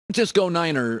Francisco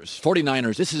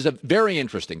 49ers, this is very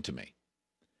interesting to me.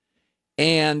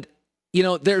 And,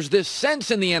 there's this sense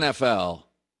in the NFL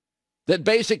that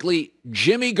basically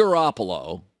Jimmy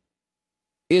Garoppolo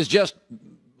is just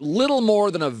little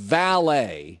more than a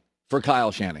valet for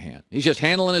Kyle Shanahan. He's just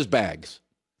handling his bags.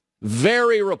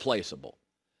 Very replaceable.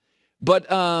 But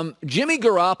Jimmy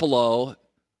Garoppolo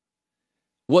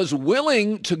was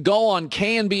willing to go on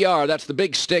KNBR, that's the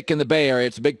big stick in the Bay Area,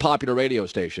 it's a big popular radio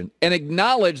station, and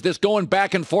acknowledge this going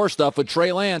back and forth stuff with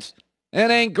Trey Lance.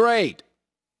 It ain't great.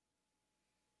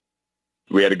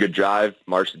 We had a good drive,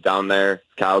 marched it down there.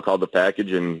 Kyle called the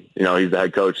package, and, he's the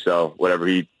head coach, so whatever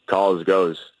he calls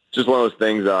goes. It's just one of those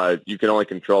things, you can only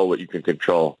control what you can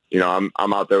control. I'm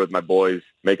out there with my boys,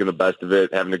 making the best of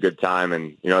it, having a good time,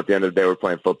 and, at the end of the day, we're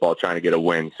playing football, trying to get a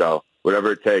win. So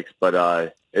whatever it takes,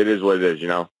 but it is what it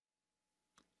is,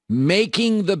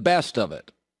 Making the best of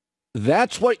it.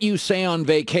 That's what you say on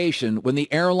vacation when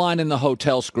the airline and the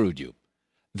hotel screwed you.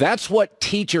 That's what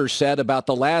teachers said about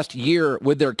the last year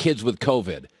with their kids with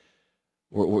COVID.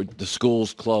 The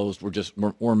school's closed.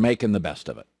 We're making the best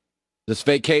of it. This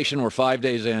vacation, we're 5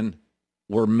 days in.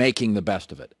 We're making the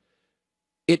best of it.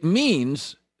 It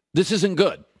means this isn't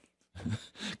good.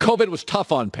 COVID was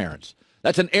tough on parents.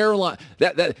 That's an airline.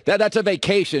 That's a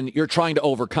vacation you're trying to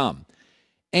overcome.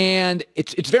 And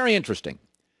it's very interesting.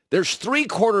 There's 3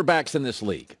 quarterbacks in this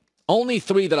league, only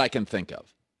 3 that I can think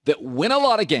of, that win a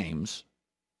lot of games,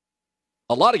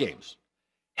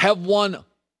 have won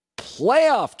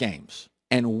playoff games,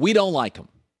 and we don't like them.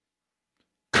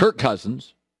 Kirk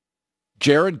Cousins,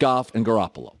 Jared Goff, and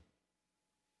Garoppolo.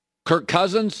 Kirk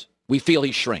Cousins, we feel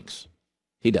he shrinks.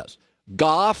 He does.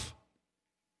 Goff,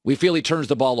 we feel he turns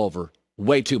the ball over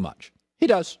way too much. He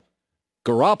does.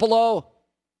 Garoppolo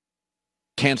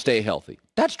can't stay healthy.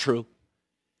 That's true.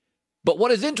 But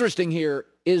what is interesting here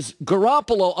is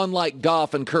Garoppolo, unlike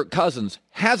Goff and Kirk Cousins,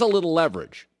 has a little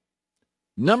leverage.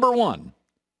 Number one,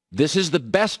 this is the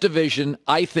best division,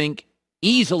 I think,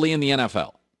 easily in the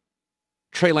NFL.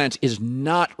 Trey Lance is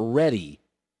not ready.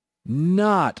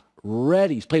 Not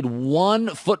ready. He's played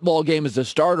 1 football game as a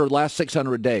starter the last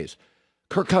 600 days.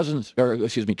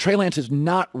 Trey Lance is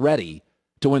not ready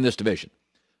to win this division.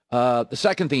 The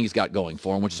second thing he's got going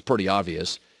for him, which is pretty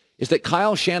obvious, is that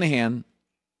Kyle Shanahan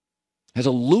has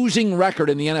a losing record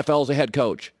in the NFL as a head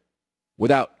coach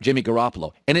without Jimmy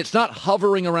Garoppolo. And it's not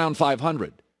hovering around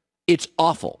 500. It's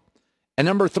awful. And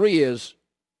number 3 is,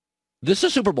 this is a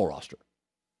Super Bowl roster.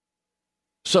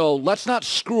 So let's not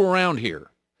screw around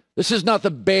here. This is not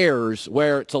the Bears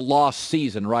where it's a lost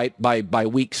season, right, by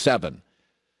week 7.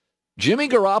 Jimmy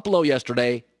Garoppolo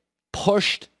yesterday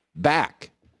pushed back.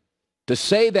 To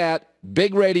say that,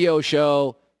 big radio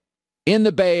show in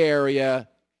the Bay Area,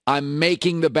 I'm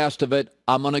making the best of it,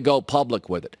 I'm going to go public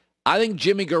with it. I think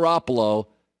Jimmy Garoppolo,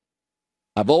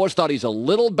 I've always thought he's a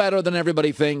little better than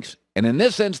everybody thinks, and in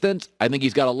this instance, I think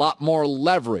he's got a lot more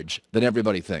leverage than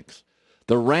everybody thinks.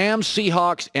 The Rams,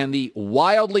 Seahawks, and the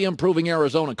wildly improving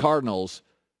Arizona Cardinals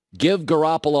give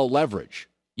Garoppolo leverage.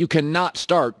 You cannot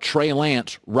start Trey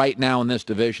Lance right now in this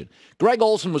division. Greg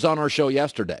Olson was on our show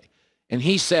yesterday, and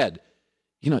he said,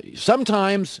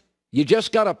 sometimes you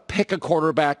just got to pick a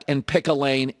quarterback and pick a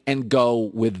lane and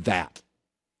go with that.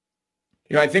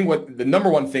 I think what the number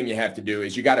one thing you have to do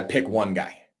is you got to pick one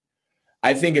guy.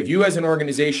 I think if you as an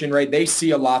organization, right, they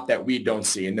see a lot that we don't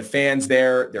see. And the fans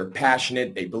there, they're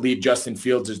passionate. They believe Justin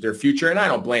Fields is their future. And I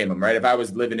don't blame them, right? If I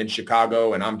was living in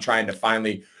Chicago and I'm trying to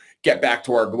finally get back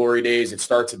to our glory days, it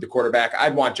starts at the quarterback,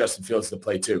 I'd want Justin Fields to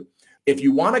play too. If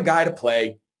you want a guy to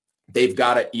play, they've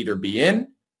got to either be in,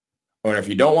 or if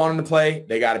you don't want him to play,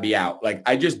 they got to be out. Like,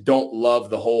 I just don't love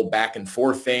the whole back and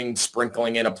forth thing,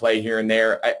 sprinkling in a play here and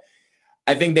there.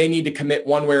 I think they need to commit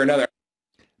one way or another.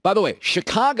 By the way,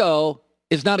 Chicago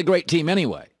is not a great team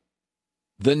anyway.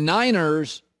 The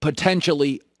Niners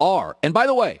potentially are. And by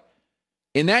the way,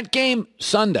 in that game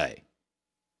Sunday,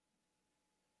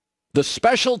 the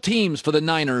special teams for the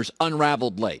Niners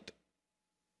unraveled late.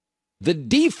 The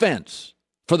defense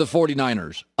for the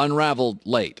 49ers unraveled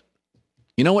late.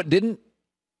 You know what didn't?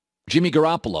 Jimmy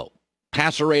Garoppolo,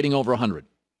 passer rating over 100.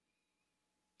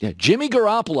 Yeah, Jimmy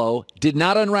Garoppolo did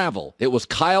not unravel. It was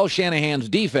Kyle Shanahan's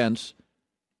defense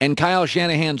and Kyle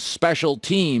Shanahan's special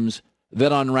teams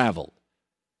that unraveled.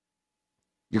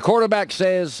 Your quarterback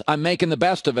says, I'm making the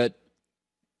best of it.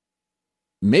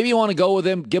 Maybe you want to go with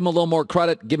him, give him a little more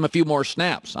credit, give him a few more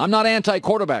snaps. I'm not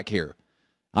anti-quarterback here.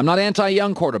 I'm not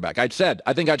anti-young quarterback. I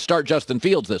think I'd start Justin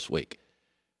Fields this week.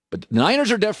 But the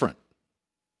Niners are different.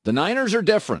 The Niners are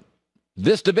different.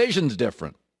 This division's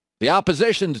different. The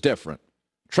opposition's different.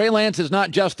 Trey Lance is not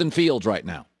Justin Fields right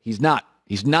now. He's not.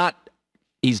 He's not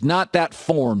He's not that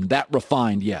formed, that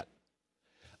refined yet.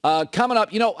 Coming up,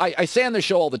 I say on this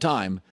show all the time,